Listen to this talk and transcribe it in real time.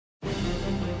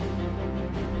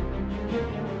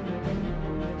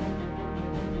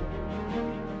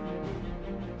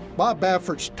Bob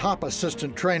Baffert's top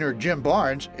assistant trainer, Jim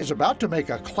Barnes, is about to make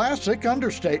a classic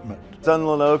understatement.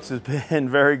 Sunland Oaks has been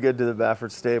very good to the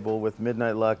Baffert stable with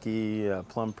Midnight Lucky,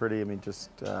 Plum Pretty. I mean, just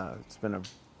it's been a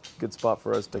good spot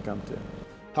for us to come to.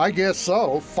 I guess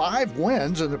so. 5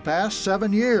 wins in the past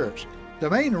 7 years. The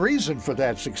main reason for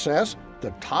that success,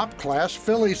 the top-class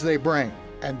fillies they bring.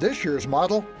 And this year's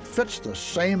model fits the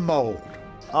same mold.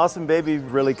 Awesome Baby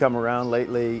really come around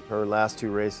lately. Her last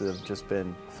 2 races have just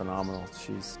been phenomenal.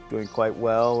 She's doing quite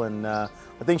well, and I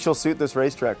think she'll suit this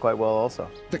racetrack quite well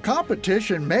also. The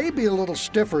competition may be a little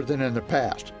stiffer than in the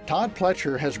past. Todd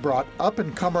Pletcher has brought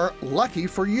up-and-comer Lucky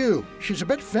for You. She's a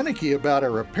bit finicky about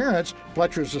her appearance.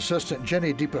 Pletcher's assistant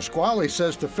Jenny DiPasquale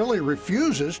says the filly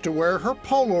refuses to wear her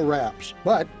polo wraps,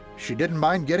 but she didn't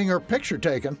mind getting her picture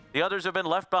taken. The others have been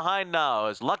left behind now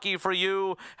as Lucky for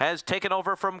You has taken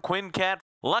over from Quinn Cat.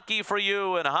 Lucky for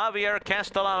You and Javier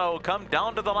Castellano come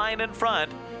down to the line in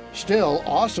front. Still,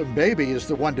 Awesome Baby is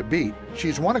the one to beat.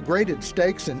 She's won a graded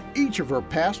stakes in each of her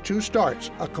past 2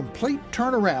 starts, a complete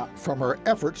turnaround from her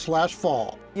efforts last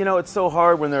fall. You know, it's so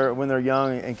hard when they're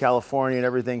young in California and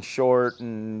everything's short,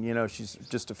 and you know, she's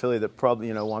just a filly that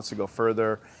probably wants to go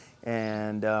further,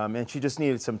 and she just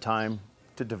needed some time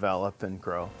to develop and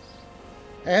grow.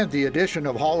 And the addition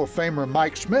of Hall of Famer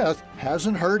Mike Smith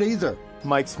hasn't hurt either.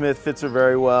 Mike Smith fits her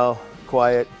very well,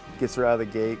 quiet, gets her out of the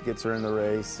gate, gets her in the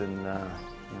race, and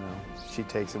she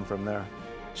takes him from there.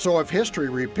 So if history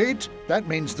repeats, that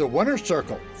means the winner's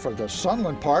circle for the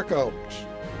Sunland Park Oaks.